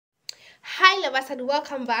Hi lovers and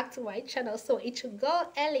welcome back to my channel. So it's your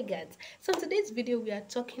girl Elegant. So in today's video we are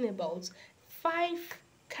talking about 5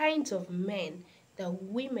 kinds of men that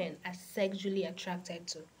women are sexually attracted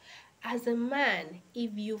to. As a man,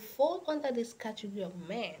 if you fall under this category of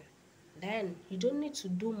men, then you don't need to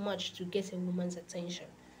do much to get a woman's attention.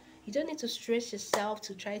 You don't need to stress yourself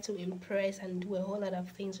to try to impress and do a whole lot of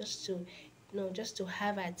things just to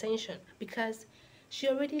have her attention, because she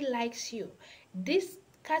already likes you. This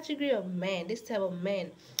category of men, this type of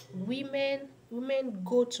men, women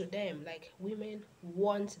go to them, like women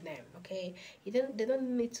want them. Okay, they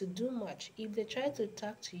don't need to do much. If they try to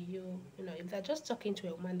talk to you, if they're just talking to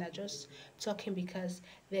a woman, they're just talking because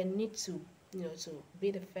they need to, to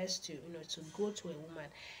be the first to, to go to a woman.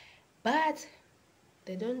 But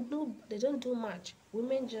they don't do much.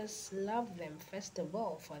 Women just love them first of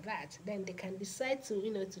all for that. Then they can decide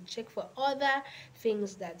to, to check for other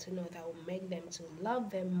things that, that will make them to love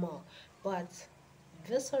them more. But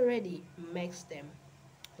this already makes them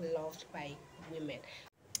loved by women.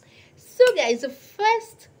 So guys, the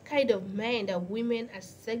first kind of men that women are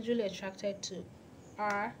sexually attracted to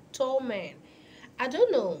are tall men. I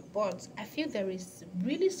don't know, but I feel there is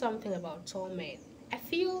really something about tall men. I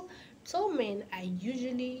feel tall men are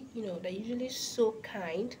usually, they're usually so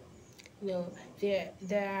kind. You know, they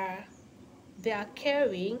are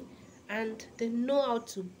caring, and they know how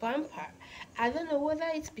to pamper. I don't know whether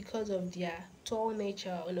it's because of their tall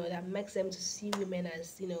nature, that makes them to see women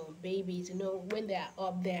as, babies. When they are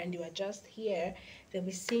up there and you are just here, they'll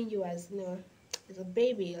be seeing you as, as a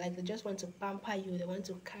baby. Like they just want to pamper you, they want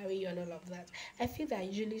to carry you and all of that. I feel they're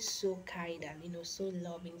usually so kind and, so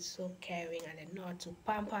loving, so caring, and they know how to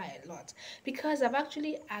pamper a lot. Because I've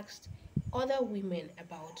actually asked other women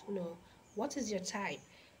about, what is your type?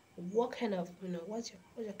 What kind of, what's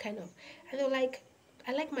your kind of, and they're like,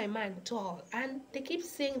 I like my man tall. And they keep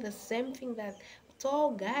saying the same thing, that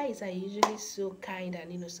tall guys are usually so kind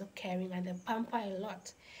and, so caring, and they pamper a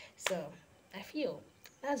lot. So I feel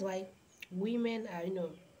that's why women are,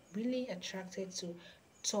 really attracted to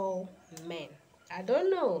tall men. I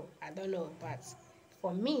don't know, but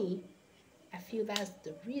for me, I feel that's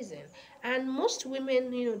the reason. And most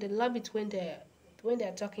women, they love it when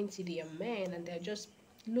they're talking to their men, and they're just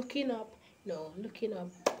looking up, looking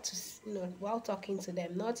up to, while talking to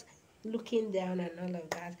them, not looking down and all of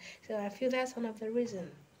that. So I feel that's one of the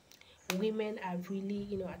reasons women are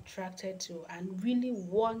really, attracted to and really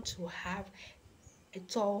want to have a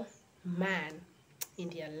tall man in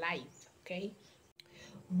their life. Okay.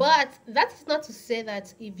 But that is not to say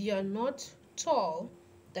that if you're not tall,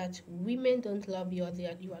 that women don't love you, or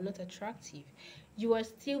that you are not attractive. You are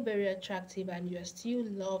still very attractive and you are still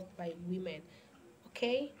loved by women.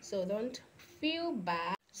 Okay? So don't feel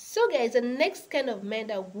bad. So guys, the next kind of men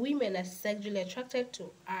that women are sexually attracted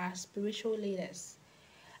to are spiritual leaders.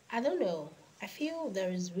 I don't know. I feel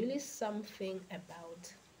there is really something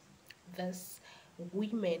about this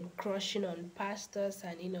women crushing on pastors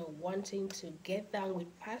and, wanting to get down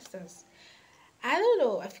with pastors. I don't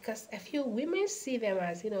know, because I feel women see them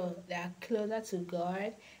as, they're closer to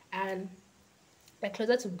God, and they're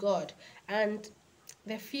closer to God, and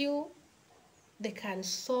they feel they can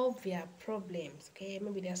solve their problems. Okay,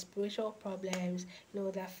 maybe their spiritual problems.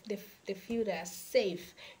 They feel they're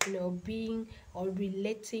safe, being or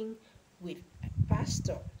relating with a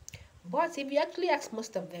pastor. But if you actually ask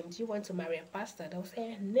most of them, do you want to marry a pastor? They'll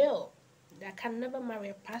say no. I can never marry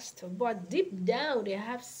a pastor. But deep down, they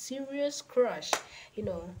have serious crush,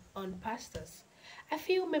 on pastors. I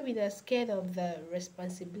feel maybe they're scared of the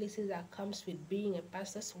responsibilities that comes with being a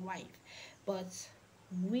pastor's wife. But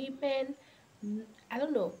women, I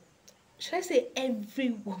don't know, should I say every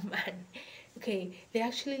woman? Okay, they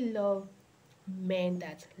actually love men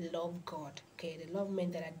that love God. Okay, they love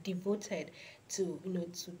men that are devoted to,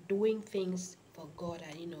 to doing things for God,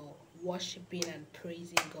 and, worshiping and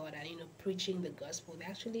praising God, and, preaching the gospel.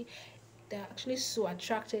 They're actually so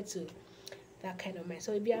attracted to that kind of man.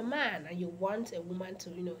 So if you're a man and you want a woman to,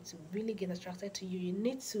 to really get attracted to you, you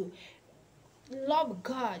need to love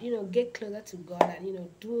God, get closer to God, and,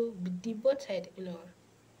 be devoted,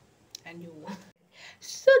 and you will.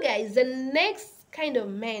 So, guys, the next kind of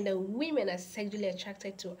men that women are sexually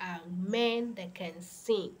attracted to are men that can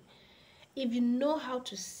sing. If you know how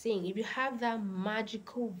to sing, if you have that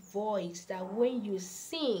magical voice that when you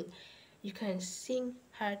sing, you can sing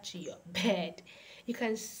her to your bed, you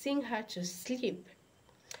can sing her to sleep.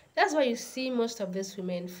 That's why you see most of these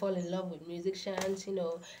women fall in love with musicians,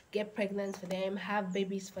 get pregnant for them, have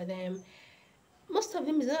babies for them. Most of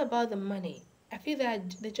them is not about the money. I feel that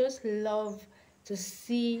they just love to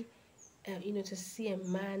see, to see a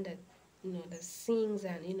man that that sings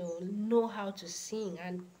and know how to sing,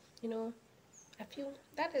 and you know I feel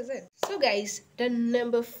that is it. So guys, the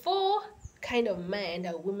number four kind of man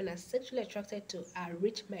that women are sexually attracted to are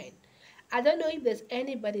rich men. I don't know if there's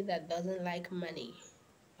anybody that doesn't like money.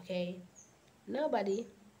 Okay, nobody,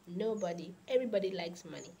 nobody, everybody likes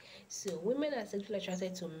money. So women are sexually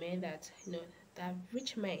attracted to men that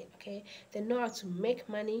rich men. Okay, they know how to make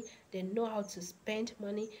money, they know how to spend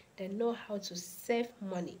money, they know how to save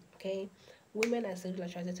money. Okay, women are sexually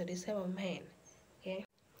attracted to this type of men. Okay,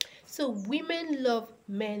 so women love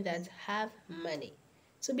men that have money.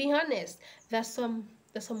 To be honest, there's some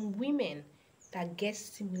women that get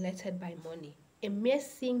stimulated by money. A mere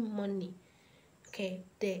seeing money, okay,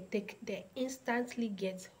 they instantly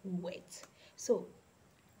get wet. So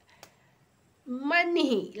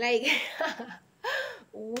money, like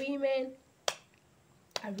women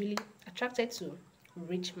are really attracted to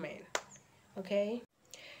rich men. Okay.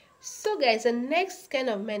 So guys, the next kind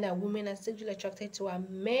of men that women are sexually attracted to are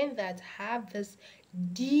men that have this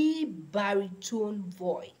deep baritone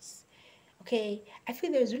voice. Okay, I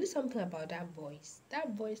feel there's really something about that voice.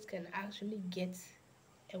 That voice can actually get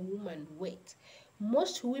a woman wet.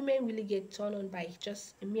 Most women really get turned on by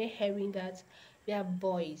just mere hearing that their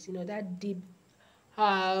voice, that deep,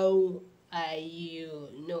 how are you?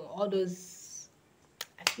 All those.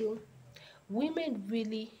 I feel women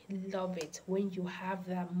really love it when you have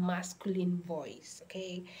that masculine voice.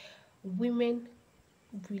 Okay, women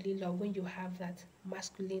really love when you have that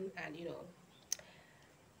masculine and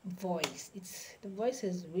voice. It's the voice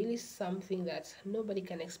is really something that nobody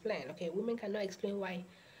can explain. Okay, women cannot explain why.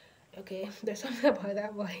 Okay, there's something about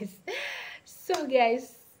that voice. So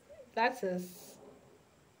guys, that is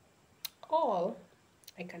all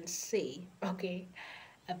I can say, okay,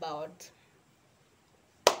 about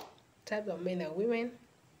types of men and women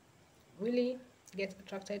really get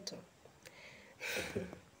attracted to.